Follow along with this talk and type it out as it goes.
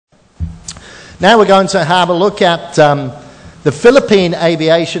Now we're going to have a look at the Philippine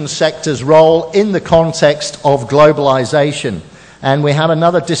aviation sector's role in the context of globalization. And we have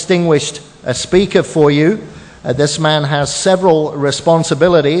another distinguished speaker for you. This man has several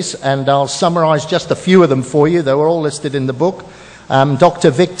responsibilities, and I'll summarize just a few of them for you. They were all listed in the book. Dr.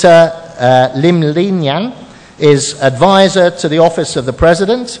 Victor Limlingan is advisor to the Office of the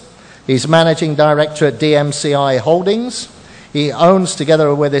President. He's managing director at DMCI Holdings. He owns,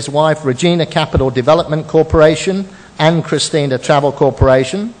 together with his wife, Regina Capital Development Corporation and Christina Travel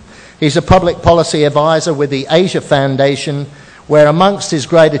Corporation. He's a public policy advisor with the Asia Foundation, where amongst his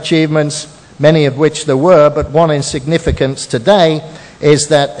great achievements, many of which there were, but one in significance today, is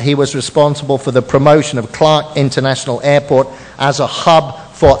that he was responsible for the promotion of Clark International Airport as a hub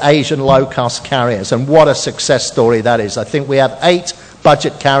for Asian low-cost carriers. And what a success story that is. I think we have 8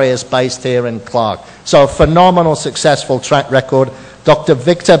 budget carriers based here in Clark. So a phenomenal, successful track record. Dr.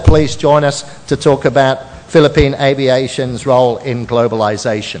 Victor, please join us to talk about Philippine aviation's role in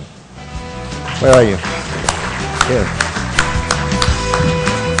globalization. Where are you? Here.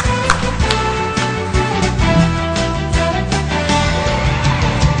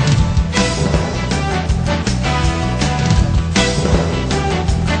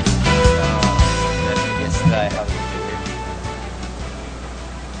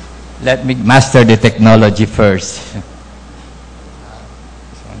 Let me master the technology first.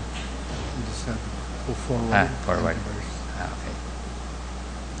 Forward.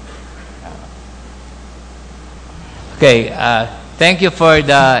 Okay. Thank you for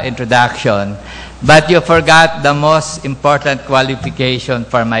the introduction, but you forgot the most important qualification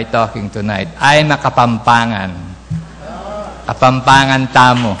for my talking tonight. I'm a Kapampangan. Kapampangan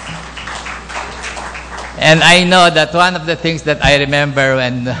Tamo. And I know that one of the things that I remember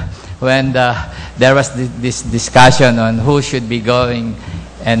when there was this discussion on who should be going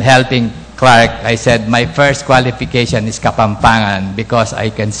and helping Clark, I said my first qualification is Kapampangan because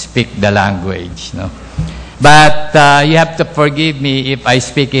I can speak the language. No? But you have to forgive me if I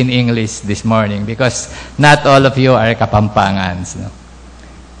speak in English this morning because not all of you are Kapampangans. No?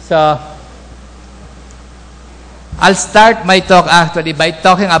 So I'll start my talk actually by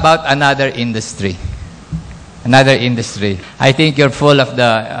talking about another industry. Another industry. I think you're full of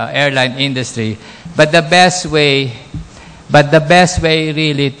the airline industry, but the best way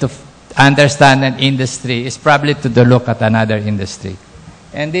really to understand an industry is probably to look at another industry.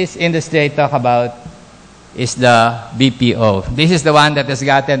 And this industry I talk about is the BPO. This is the one that has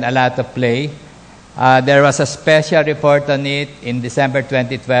gotten a lot of play. There was a special report on it in December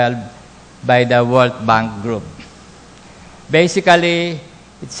 2012 by the World Bank Group. Basically,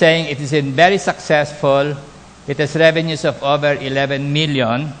 it's saying it is very successful. It has revenues of over 11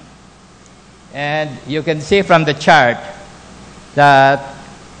 million. And you can see from the chart that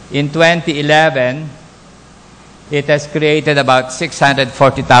in 2011, it has created about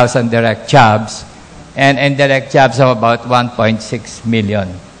 640,000 direct jobs and indirect jobs of about 1.6 million.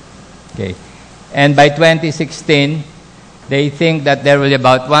 Okay. And by 2016, they think that there will be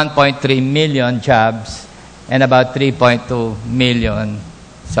about 1.3 million jobs and about 3.2 million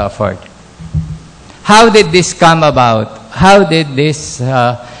so forth. How did this come about? How did this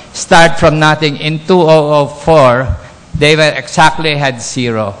start from nothing? In 2004, they were exactly had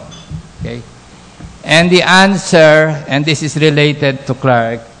 0. Okay? And the answer, and this is related to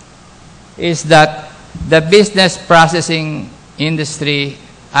Clark, is that the business processing industry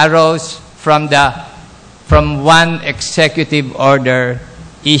arose from one executive order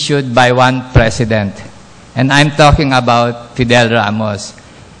issued by one president. And I'm talking about Fidel Ramos.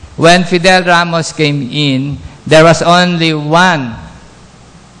 When Fidel Ramos came in, there was only one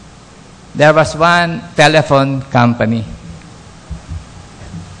telephone company.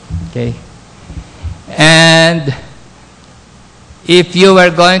 Okay? And if you were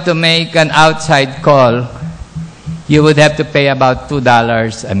going to make an outside call, you would have to pay about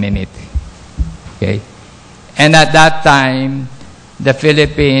 $2 a minute. Okay? And at that time, the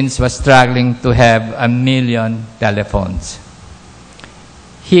Philippines was struggling to have 1 million telephones.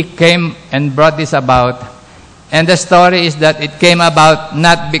 He came and brought this about, and the story is that it came about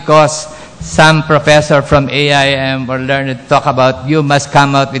not because some professor from AIM or learned talk about you must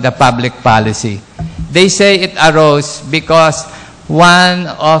come out with a public policy. They say it arose because one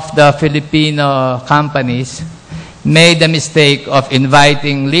of the Filipino companies made the mistake of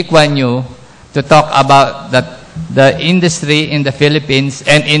inviting Lee Kuan Yew to talk about the industry in the Philippines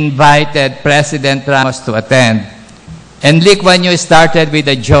and invited President Ramos to attend. And Lee Kuan Yew started with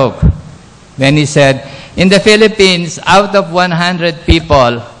a joke when he said, in the Philippines, out of 100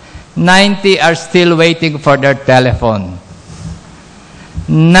 people, 90 are still waiting for their telephone.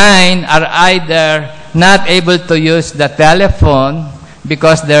 9 are either not able to use the telephone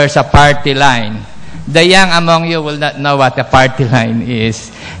because there's a party line. The young among you will not know what a party line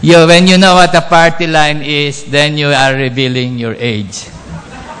is. When you know what a party line is, then you are revealing your age.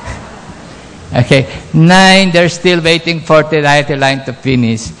 Okay, 9, they're still waiting for the party line to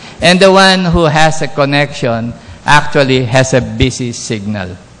finish. And the one who has a connection actually has a busy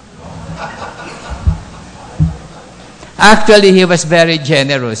signal. Actually, he was very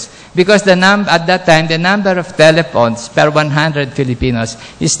generous because at that time, the number of telephones per 100 Filipinos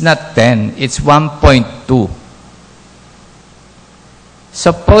is not 10, it's 1.2.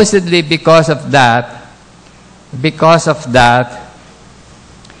 Supposedly, because of that,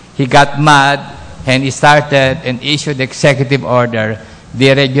 he got mad and he started and issued executive order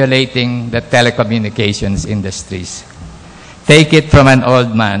deregulating the telecommunications industries. Take it from an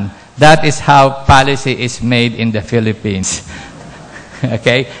old man. That is how policy is made in the Philippines.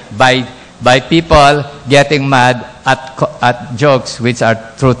 Okay? By people getting mad at jokes which are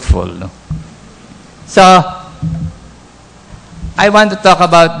truthful. So, I want to talk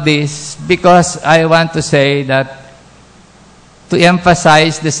about this because I want to say that to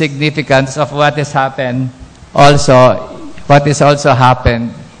emphasize the significance of what has happened what has also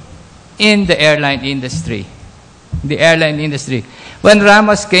happened in the airline industry. The airline industry. When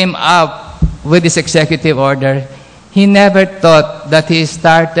Ramos came up with this executive order, he never thought that he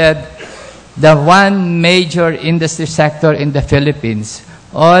started the one major industry sector in the Philippines.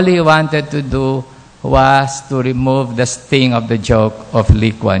 All he wanted to do was to remove the sting of the joke of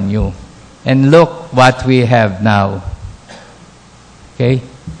Lee Kuan Yew. And look what we have now. Okay?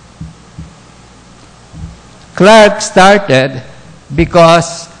 Clark started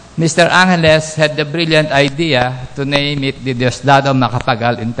because Mr. Angeles had the brilliant idea to name it the Diosdado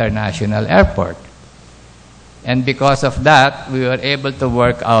Macapagal International Airport. And because of that, we were able to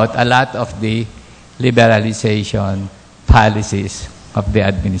work out a lot of the liberalization policies of the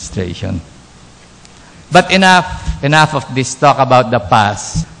administration. But enough of this talk about the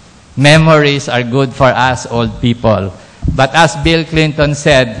past. Memories are good for us old people. But as Bill Clinton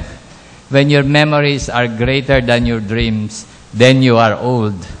said, when your memories are greater than your dreams, then you are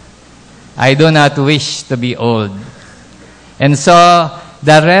old. I do not wish to be old. And so,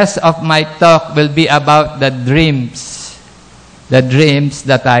 the rest of my talk will be about the dreams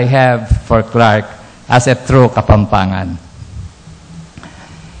that I have for Clark as a true Kapampangan.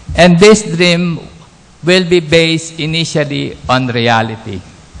 And this dream will be based initially on reality.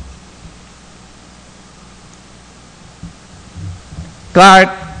 Clark,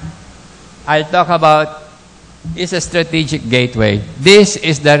 I'll talk about, is a strategic gateway. This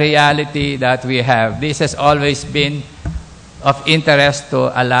is the reality that we have. This has always been of interest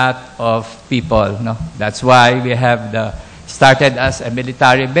to a lot of people. No? That's why we have started as a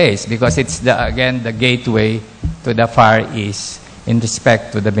military base, because it's, again, the gateway to the Far East in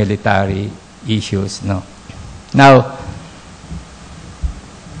respect to the military issues. No? Now,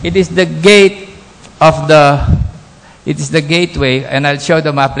 it is the gateway, and I'll show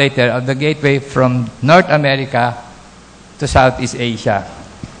the map later, of the gateway from North America to Southeast Asia.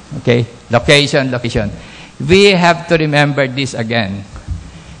 Okay? Location. We have to remember this again.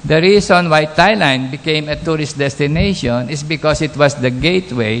 The reason why Thailand became a tourist destination is because it was the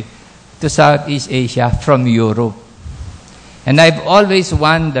gateway to Southeast Asia from Europe. And I've always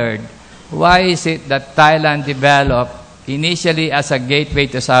wondered, why is it that Thailand developed initially as a gateway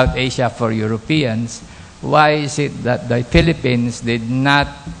to South Asia for Europeans? Why is it that the Philippines did not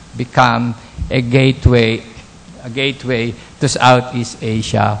become a gateway to Southeast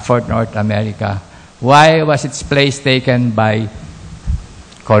Asia for North America? Why was its place taken by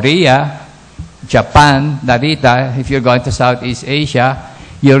Korea, Japan, Narita? If you're going to Southeast Asia,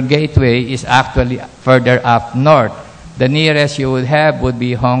 your gateway is actually further up north. The nearest you would have would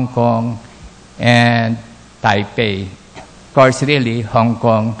be Hong Kong and Taipei. Of course, really, Hong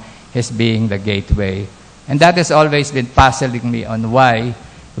Kong is being the gateway. And that has always been puzzling me on why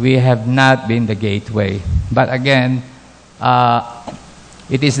we have not been the gateway. But again,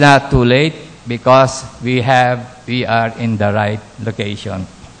 it is not too late because we are in the right location.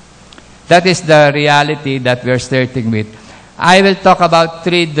 That is the reality that we are starting with. I will talk about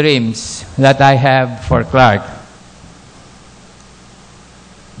 3 dreams that I have for Clark.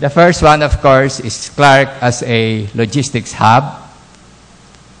 The first one, of course, is Clark as a logistics hub.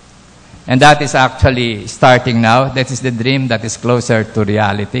 And that is actually starting now. That is the dream that is closer to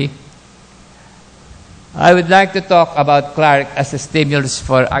reality. I would like to talk about Clark as a stimulus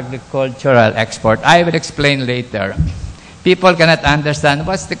for agricultural export. I will explain later. People cannot understand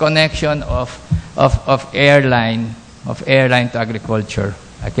what's the connection of airline of airline to agriculture.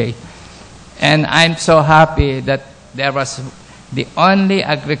 Okay? And I'm so happy that there was the only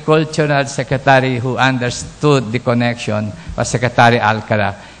agricultural secretary who understood the connection was Secretary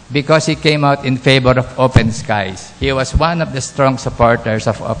Alcara, because he came out in favor of open skies. He was one of the strong supporters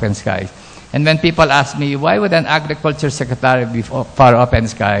of open skies. And when people ask me, why would an agriculture secretary be for open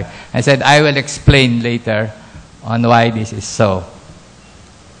sky? I said, I will explain later on why this is so.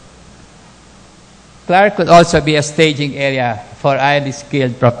 Clark could also be a staging area for highly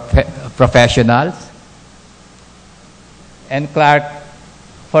skilled professionals. And Clark,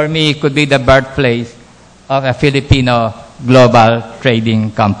 for me, could be the birthplace of a Filipino global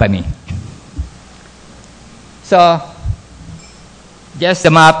trading company. So, just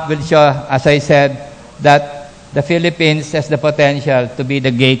the map will show, as I said, that the Philippines has the potential to be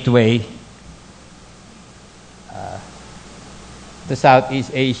the gateway to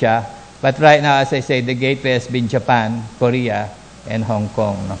Southeast Asia. But right now, as I say, the gateway has been Japan, Korea, and Hong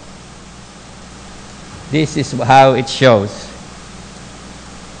Kong. No? This is how it shows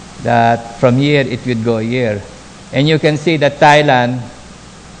that from here it would go here. And you can see that Thailand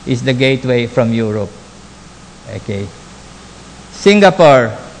is the gateway from Europe. Okay.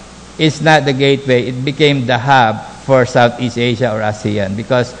 Singapore is not the gateway. It became the hub for Southeast Asia or ASEAN,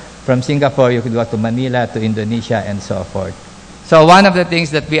 because from Singapore you could go to Manila, to Indonesia, and so forth. So one of the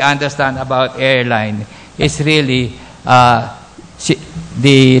things that we understand about airline is really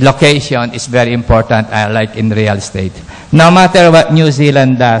the location is very important, like in real estate. No matter what New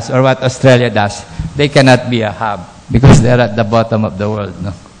Zealand does or what Australia does, they cannot be a hub because they're at the bottom of the world.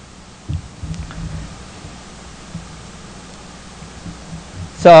 No?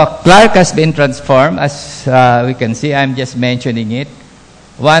 So Clark has been transformed, as we can see. I'm just mentioning it.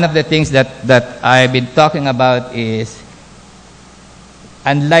 One of the things that I've been talking about is,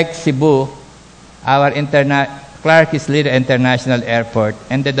 unlike Cebu, our Clark is little international airport,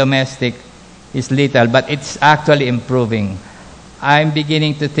 and the domestic is little, but it's actually improving. I'm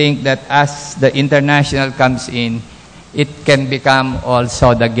beginning to think that as the international comes in, it can become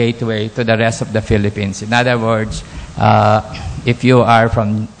also the gateway to the rest of the Philippines. In other words, if you are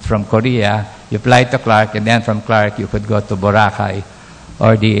from Korea, you fly to Clark, and then from Clark you could go to Boracay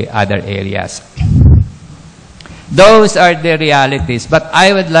or the other areas. Those are the realities, but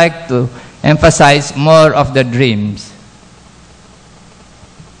I would like to emphasize more of the dreams.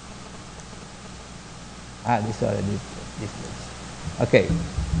 This already. Okay.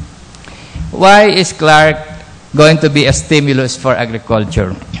 Why is Clark going to be a stimulus for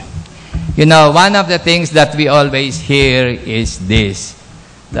agriculture? You know, one of the things that we always hear is this,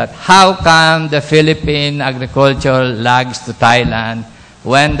 that how come the Philippine agriculture lags to Thailand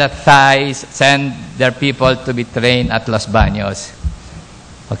when the Thais send their people to be trained at Los Baños?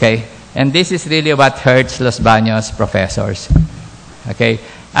 Okay? And this is really what hurts Los Baños professors. Okay?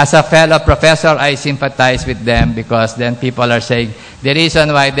 As a fellow professor, I sympathize with them, because then people are saying the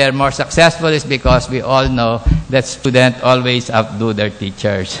reason why they're more successful is because we all know that students always outdo their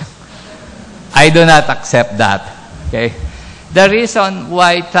teachers. I do not accept that. Okay? The reason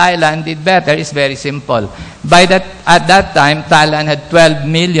why Thailand did better is very simple. At that time, Thailand had 12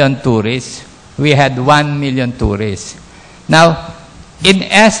 million tourists. We had 1 million tourists. Now, in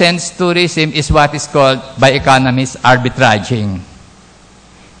essence, tourism is what is called by economists arbitraging.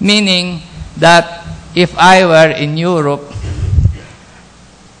 Meaning that if I were in Europe,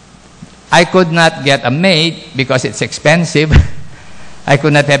 I could not get a maid because it's expensive. I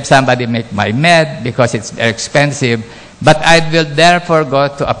could not have somebody make my med because it's expensive. But I will therefore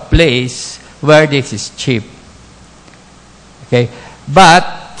go to a place where this is cheap. Okay? But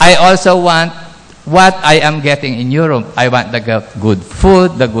I also want what I am getting in Europe. I want the good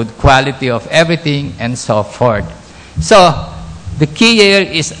food, the good quality of everything, and so forth. So, the key here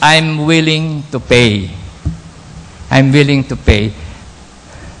is I'm willing to pay. I'm willing to pay.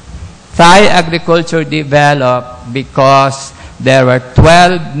 Thai agriculture developed because there were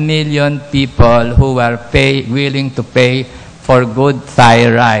 12 million people who were willing to pay for good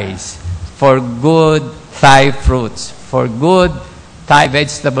Thai rice, for good Thai fruits, for good Thai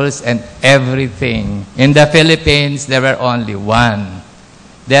vegetables and everything. In the Philippines, there were only one.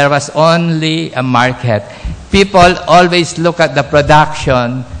 There was only a market. People always look at the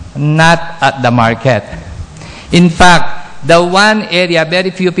production, not at the market. In fact, the one area, very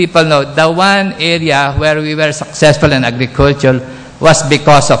few people know, the one area where we were successful in agriculture was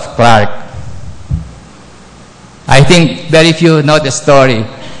because of Clark. I think very few know the story.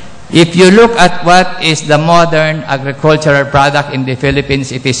 If you look at what is the modern agricultural product in the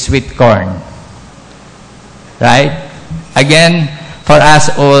Philippines, it is sweet corn. Right? Again, for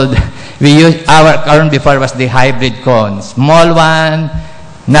us old, Our corn before was the hybrid corn. Small one,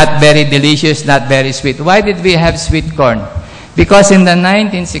 not very delicious, not very sweet. Why did we have sweet corn? Because in the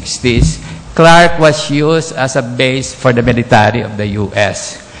 1960s, Clark was used as a base for the military of the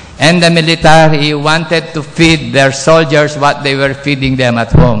U.S. And the military wanted to feed their soldiers what they were feeding them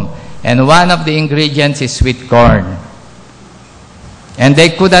at home. And one of the ingredients is sweet corn. And they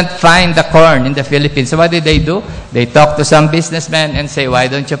couldn't find the corn in the Philippines. So what did they do? They talked to some businessmen and say, why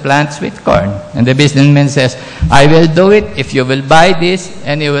don't you plant sweet corn? And the businessman says, I will do it if you will buy this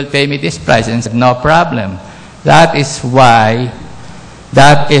and you will pay me this price. And said, no problem. That is why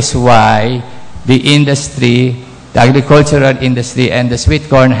the industry, the agricultural industry and the sweet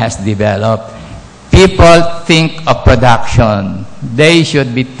corn has developed. People think of production. They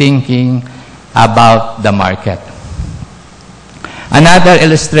should be thinking about the market. Another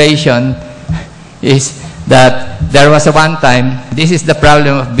illustration is that there was one time, this is the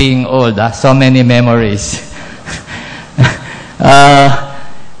problem of being old, so many memories.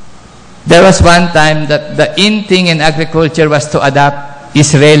 There was one time that the in thing in agriculture was to adopt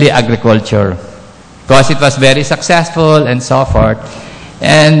Israeli agriculture because it was very successful and so forth.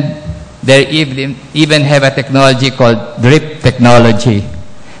 And they even have a technology called drip technology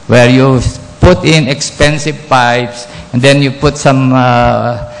where you put in expensive pipes and then you put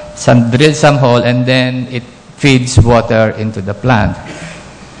drill some hole and then it feeds water into the plant.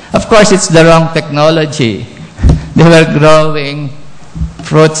 Of course, it's the wrong technology. They were growing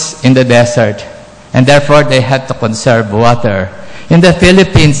fruits in the desert and therefore they had to conserve water. In the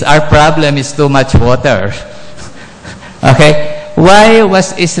Philippines, our problem is too much water. Okay? Why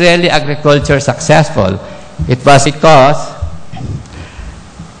was Israeli agriculture successful? It was because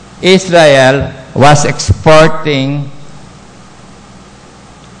Israel was exporting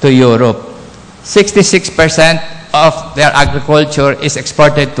to Europe. 66% of their agriculture is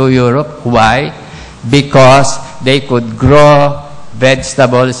exported to Europe. Why? Because they could grow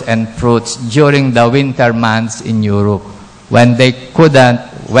vegetables and fruits during the winter months in Europe when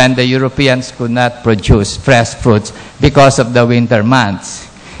the Europeans could not produce fresh fruits because of the winter months.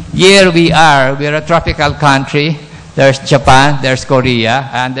 Here we're a tropical country. There's Japan, there's Korea.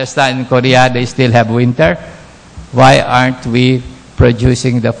 I understand in Korea they still have winter. Why aren't we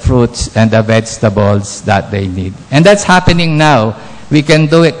producing the fruits and the vegetables that they need? And that's happening now. We can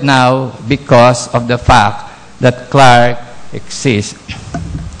do it now because of the fact that Clark exists.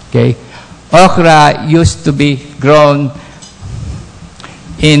 Okay? Okra used to be grown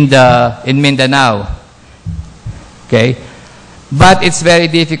in Mindanao. Okay? But it's very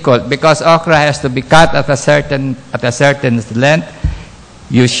difficult because okra has to be cut at a certain length.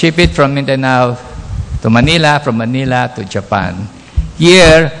 You ship it from Mindanao to Manila, from Manila to Japan.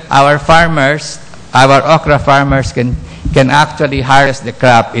 Here, our okra farmers can actually harvest the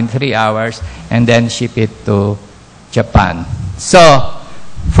crop in 3 hours and then ship it to Japan. So,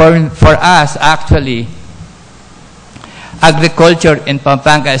 for us, actually, agriculture in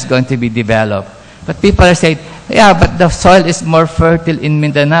Pampanga is going to be developed. But people are saying, yeah, but the soil is more fertile in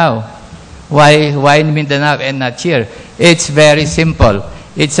Mindanao. Why in Mindanao and not here? It's very simple.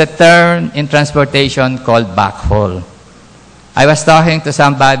 It's a term in transportation called backhaul. I was talking to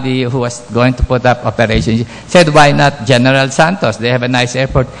somebody who was going to put up operations. He said, why not General Santos? They have a nice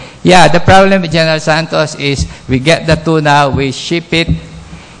airport. Yeah, the problem with General Santos is we get the tuna, we ship it,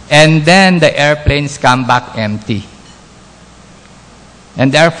 and then the airplanes come back empty.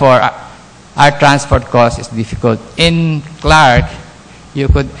 And therefore, our transport cost is difficult. In Clark, you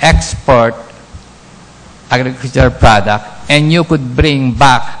could export agricultural product and you could bring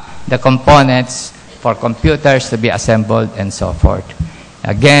back the components for computers to be assembled and so forth.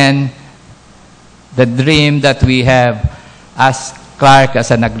 Again, the dream that we have as Clark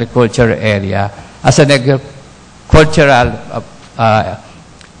as an agricultural area, as an agricultural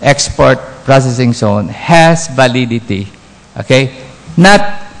export processing zone has validity. Okay?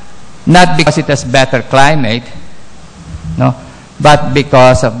 Not because it has better climate, no, but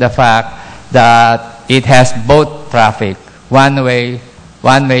because of the fact that it has both traffic, one way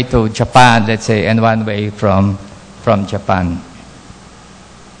to Japan, let's say, and one way from Japan.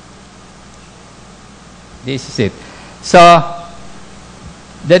 This is it. So,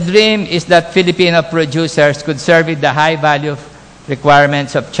 the dream is that Filipino producers could service the high value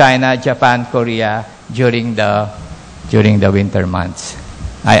requirements of China, Japan, Korea during the winter months.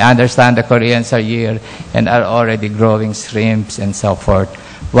 I understand the Koreans are here and are already growing shrimps and so forth.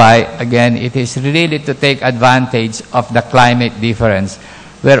 Why? Again, it is really to take advantage of the climate difference.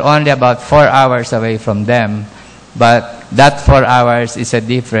 We're only about 4 hours away from them, but that 4 hours is a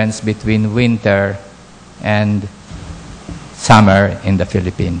difference between winter and summer in the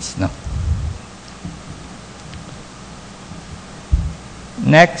Philippines. No?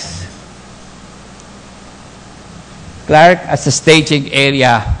 Next. Clark as a staging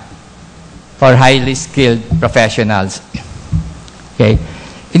area for highly skilled professionals. Okay.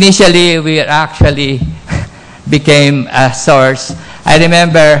 Initially, we actually became a source. I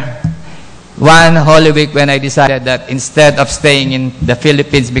remember one Holy Week when I decided that instead of staying in the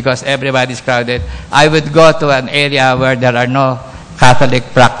Philippines because everybody's crowded, I would go to an area where there are no Catholic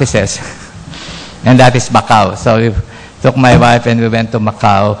practices, and that is Macau. So we took my wife and we went to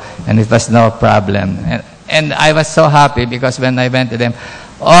Macau, and it was no problem. And I was so happy because when I went to them,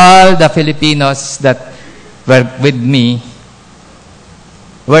 all the Filipinos that were with me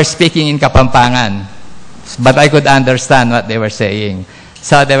were speaking in Kapampangan, but I could understand what they were saying.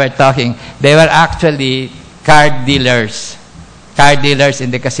 So they were talking. They were actually card dealers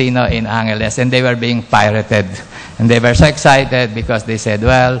in the casino in Angeles, and they were being pirated. And they were so excited because they said,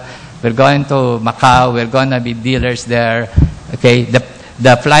 well, we're going to Macau, we're going to be dealers there. Okay,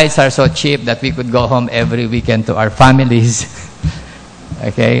 the flights are so cheap that we could go home every weekend to our families.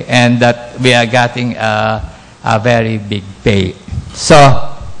 Okay, and that we are getting a very big pay. So,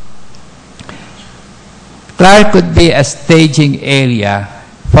 Clark could be a staging area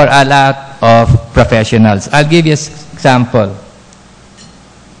for a lot of professionals. I'll give you an example.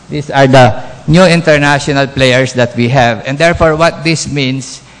 These are the new international players that we have. And therefore, what this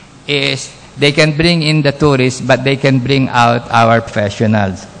means is they can bring in the tourists, but they can bring out our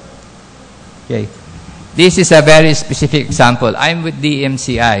professionals. Okay. This is a very specific example. I'm with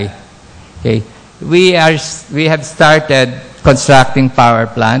DMCI. Okay. We have started constructing power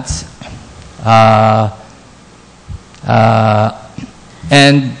plants.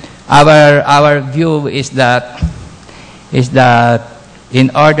 And our view is that in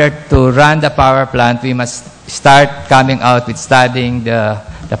order to run the power plant, we must start coming out with studying the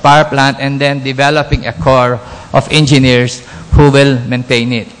power plant and then developing a core of engineers who will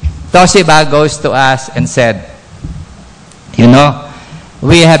maintain it. Toshiba goes to us and said, you know,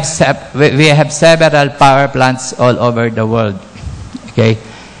 we have several power plants all over the world. Okay,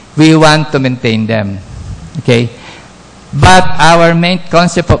 we want to maintain them. Okay, but our main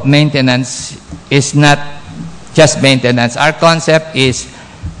concept of maintenance is not just maintenance. Our concept is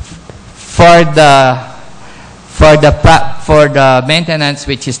for the maintenance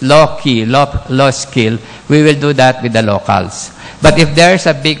which is low skill, we will do that with the locals. But if there's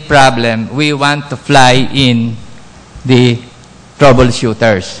a big problem, we want to fly in the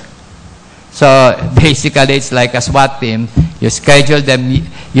troubleshooters. So basically, it's like a SWAT team. You schedule them,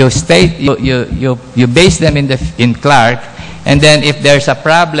 you base them in Clark, and then if there's a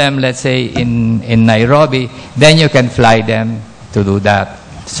problem, let's say in Nairobi, then you can fly them to do that.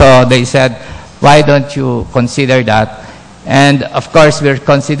 So they said, why don't you consider that? And of course, we're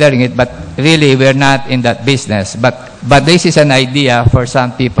considering it, but really we're not in that business. But this is an idea for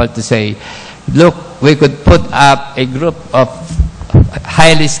some people to say, look, we could put up a group of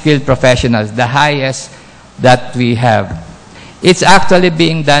highly skilled professionals, the highest that we have. It's actually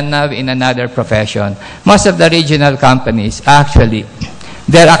being done now in another profession. Most of the regional companies, actually,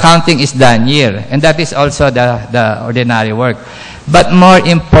 their accounting is done here, and that is also the ordinary work. But more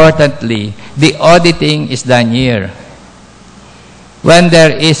importantly, the auditing is done here. When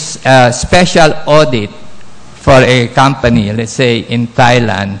there is a special audit for a company, let's say in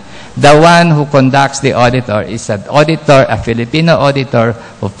Thailand, the one who conducts the auditor is an auditor, a Filipino auditor,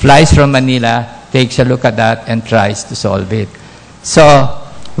 who flies from Manila, takes a look at that, and tries to solve it. So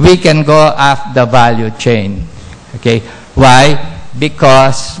we can go up the value chain. Okay? Why?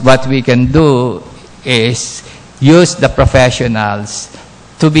 Because what we can do is use the professionals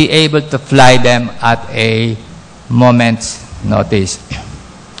to be able to fly them at a moment's notice.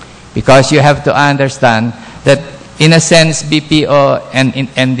 Because you have to understand that in a sense, BPO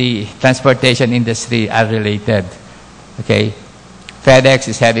and the transportation industry are related. Okay? FedEx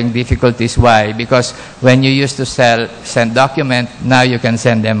is having difficulties. Why? Because when you used to send documents, now you can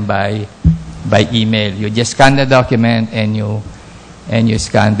send them by email. You just scan the document and you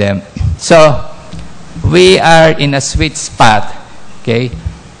scan them. So we are in a sweet spot. Okay?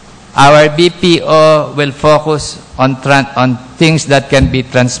 Our BPO will focus on things that can be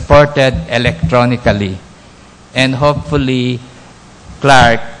transported electronically. And hopefully,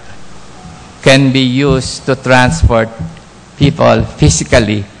 Clark can be used to transport people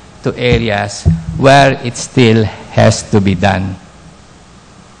physically to areas where it still has to be done.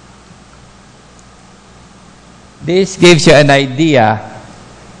 This gives you an idea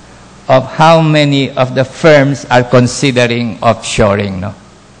of how many of the firms are considering offshoring. No?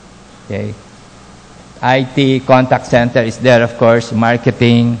 Okay. IT, contact center is there, of course,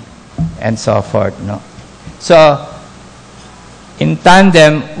 marketing, and so forth. No? So, in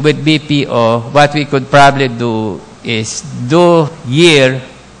tandem with BPO, what we could probably do is do year,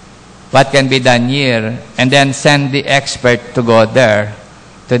 what can be done year, and then send the expert to go there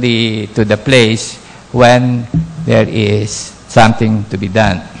to the place when there is something to be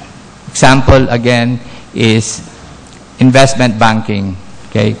done. Example again is investment banking.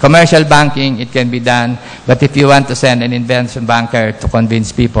 Okay, commercial banking, it can be done, but if you want to send an investment banker to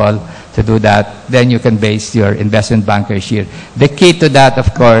convince people to do that, then you can base your investment banker's year. The key to that,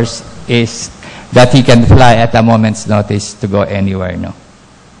 of course, is that he can fly at a moment's notice to go anywhere. No.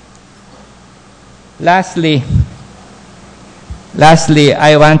 Lastly,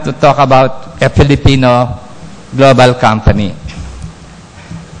 I want to talk about a Filipino global company.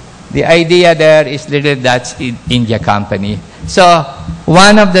 The idea there is Little Dutch India Company. So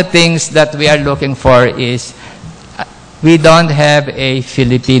one of the things that we are looking for is we don't have a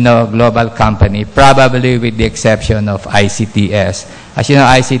Filipino global company, probably with the exception of ICTS. As you know,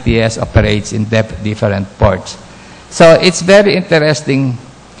 ICTS operates in different ports. So it's very interesting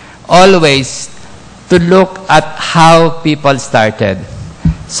always to look at how people started.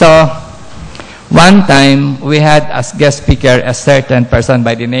 So one time we had as guest speaker a certain person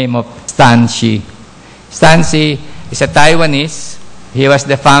by the name of Stan Shi. Stan Shi is a Taiwanese. He was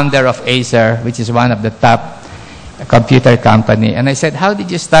the founder of Acer, which is one of the top computer company. And I said, how did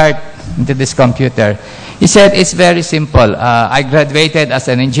you start into this computer? He said, it's very simple. I graduated as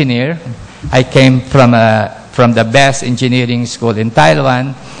an engineer. I came from the best engineering school in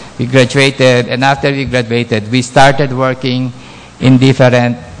Taiwan. We graduated, and after we graduated, we started working in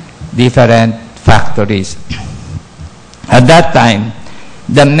different factories. At that time,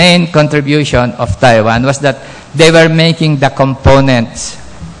 the main contribution of Taiwan was that they were making the components.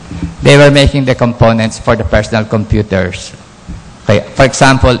 They were making the components for the personal computers. Okay. For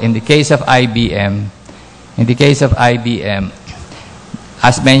example, in the case of IBM,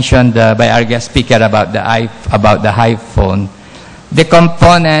 as mentioned by our guest speaker about the iPhone, the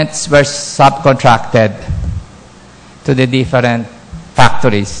components were subcontracted to the different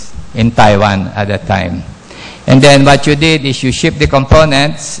factories in Taiwan at that time. And then what you did is you ship the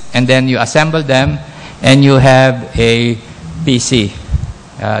components and then you assemble them and you have a PC.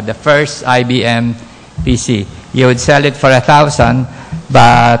 The first IBM PC. You would sell it for 1,000,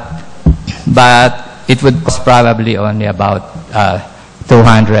 but it would cost probably only about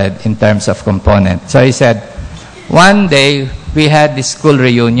 200 in terms of components. So he said, one day we had this school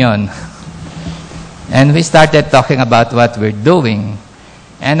reunion and we started talking about what we're doing.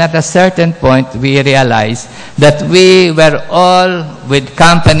 And at a certain point, we realized that we were all with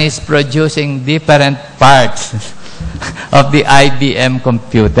companies producing different parts of the IBM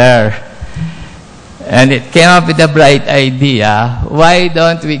computer. And it came up with a bright idea. Why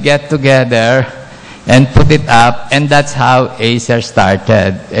don't we get together and put it up? And that's how Acer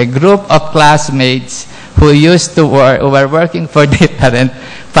started. A group of classmates who used to work, who were working for different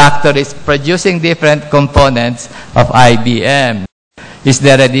factories, producing different components of IBM. Is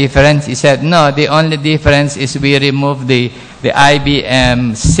there a difference? He said, no, the only difference is we remove the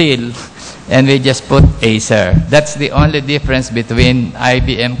IBM seal and we just put Acer. That's the only difference between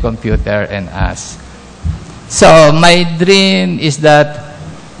IBM computer and us. So my dream is that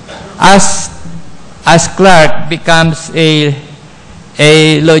as Clark becomes a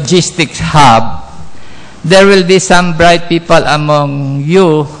logistics hub, there will be some bright people among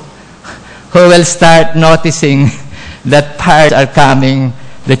you who will start noticing that parts are coming,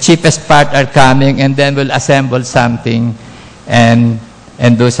 the cheapest parts are coming, and then we'll assemble something and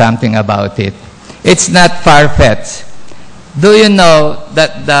do something about it. It's not far-fetched. Do you know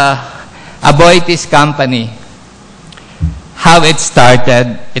that the Aboitiz company, how it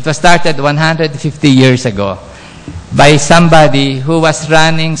started? It was started 150 years ago by somebody who was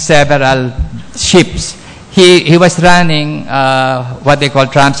running several ships. He was running what they call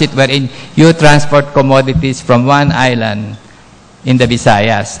transit, wherein you transport commodities from one island in the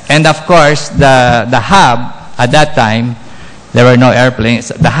Visayas. And of course, the hub at that time, there were no airplanes.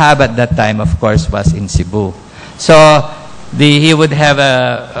 The hub at that time, of course, was in Cebu. So he would have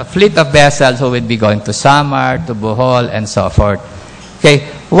a fleet of vessels who would be going to Samar, to Bohol, and so forth. Okay,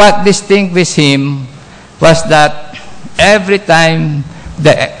 what distinguished him was that every time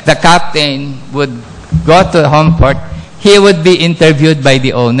the captain would go to the home port, he would be interviewed by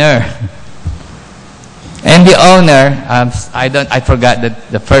the owner. And the owner, I forgot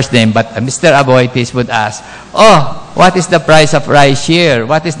the first name, but Mr. Aboitiz would ask, oh, what is the price of rice here?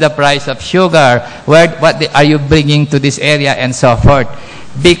 What is the price of sugar? What are you bringing to this area? And so forth.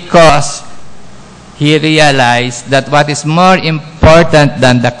 Because he realized that what is more important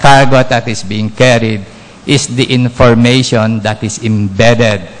than the cargo that is being carried is the information that is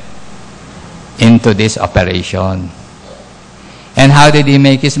embedded into this operation. And how did he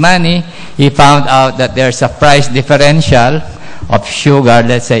make his money? He found out that there's a price differential of sugar,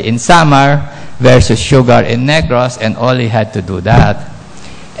 let's say in summer, versus sugar in Negros, and all he had to do that.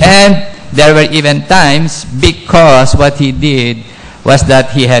 And there were even times, because what he did was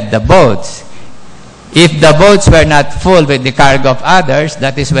that he had the boats. If the boats were not full with the cargo of others,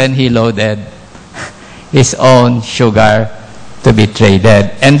 that is when he loaded his own sugar to be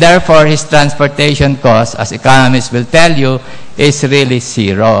traded. And therefore, his transportation cost, as economists will tell you, is really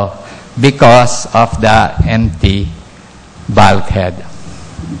zero because of the empty bulkhead.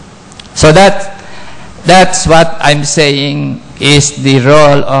 So that's what I'm saying is the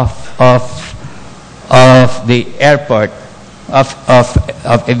role of the airport,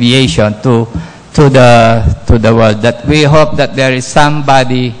 of aviation to the world. That we hope that there is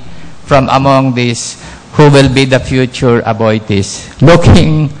somebody from among these who will be the future appointees,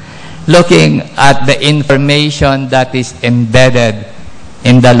 looking at the information that is embedded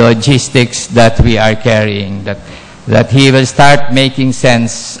in the logistics that we are carrying, that he will start making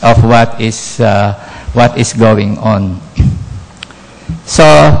sense of what is going on.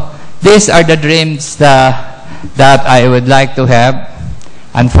 So these are the dreams that I would like to have.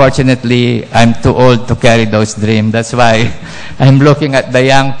 Unfortunately, I'm too old to carry those dreams. That's why I'm looking at the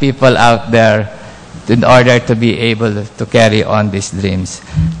young people out there in order to be able to carry on these dreams.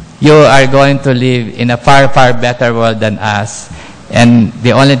 You are going to live in a far, far better world than us. And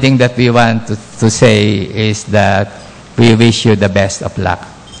the only thing that we want to say is that we wish you the best of luck.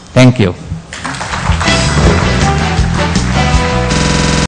 Thank you.